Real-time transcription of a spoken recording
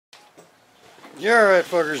You're alright,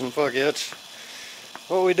 fuckers and fuckettes.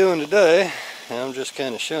 What we doing today, I'm just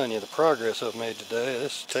kind of showing you the progress I've made today.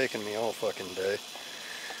 This is taking me all fucking day.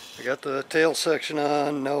 I got the tail section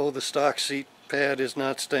on. No, the stock seat pad is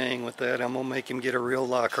not staying with that. I'm going to make him get a real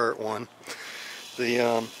Lockhart one.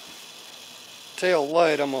 The tail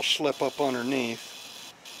light I'm going to slip up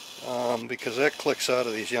underneath because that clicks out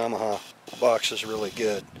of these Yamaha boxes really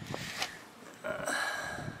good.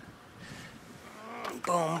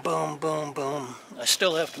 Boom, boom, boom, boom. I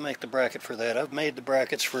still have to make the bracket for that. I've made the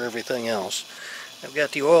brackets for everything else. I've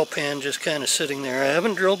got the oil pan just kind of sitting there. I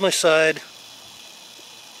haven't drilled my side,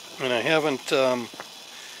 and I haven't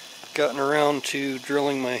gotten around to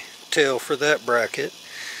drilling my tail for that bracket.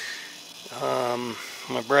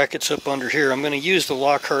 My bracket's up under here. I'm going to use the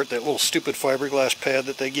Lockhart, that little stupid fiberglass pad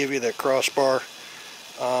that they give you, that crossbar.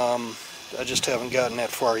 I just haven't gotten that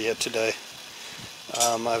far yet today.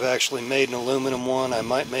 I've actually made an aluminum one. I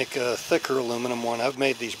might make a thicker aluminum one. I've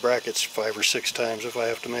made these brackets 5 or 6 times. If I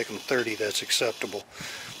have to make them 30, that's acceptable.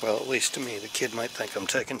 Well, at least to me. The kid might think I'm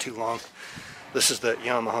taking too long. This is that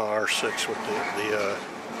Yamaha R6 with the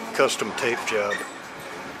custom tape job.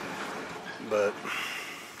 But,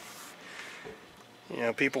 you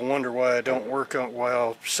know, people wonder why I don't work on, why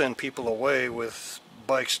I'll send people away with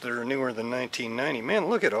bikes that are newer than 1990. Man,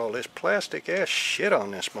 look at all this plastic ass shit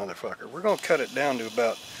on this motherfucker. We're gonna cut it down to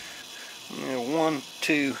about 1,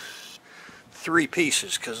 2, 3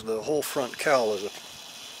 pieces, because the whole front cowl is a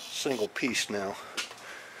single piece now.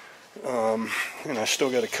 And I still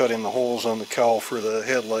got to cut in the holes on the cowl for the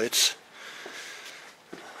headlights.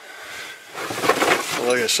 So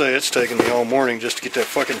like I say, it's taken me all morning just to get that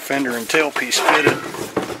fucking fender and tailpiece fitted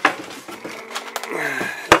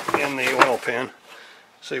in the oil pan.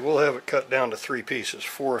 See, we'll have it cut down to 3 pieces,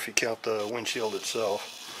 4 if you count the windshield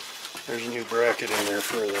itself. There's a new bracket in there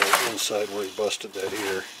for the inside where he busted that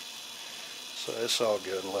here. So it's all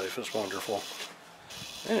good. Life is wonderful.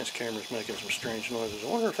 And his camera's making some strange noises. I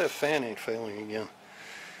wonder if that fan ain't failing again.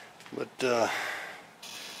 But,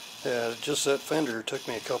 yeah, just that fender took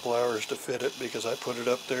me a couple hours to fit it because I put it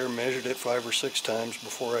up there, measured it 5 or 6 times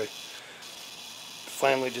before I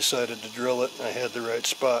finally decided to drill it. I had the right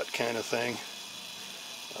spot kind of thing.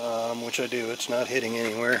 Which I do. It's not hitting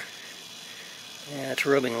anywhere. Yeah, it's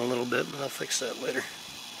rubbing a little bit, but I'll fix that later.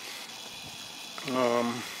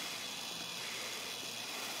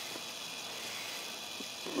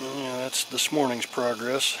 Yeah, that's this morning's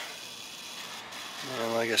progress.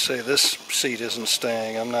 And like I say, this seat isn't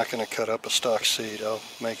staying. I'm not going to cut up a stock seat. I'll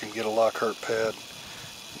make him get a Lockhart pad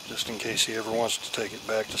just in case he ever wants to take it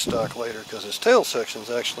back to stock later, because his tail section's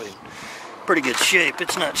actually pretty good shape.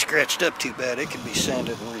 It's not scratched up too bad. It can be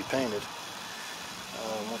sanded and repainted,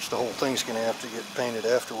 which the whole thing's going to have to get painted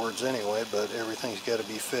afterwards anyway, but everything's got to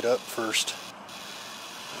be fit up first.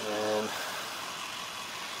 And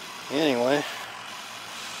anyway,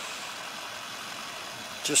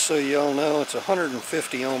 just so you all know, it's a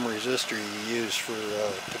 150 ohm resistor you use for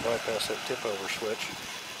to bypass that tip over switch.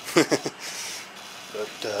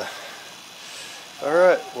 But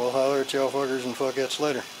alright, we'll holler at y'all fuckers and fuckettes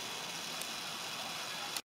later.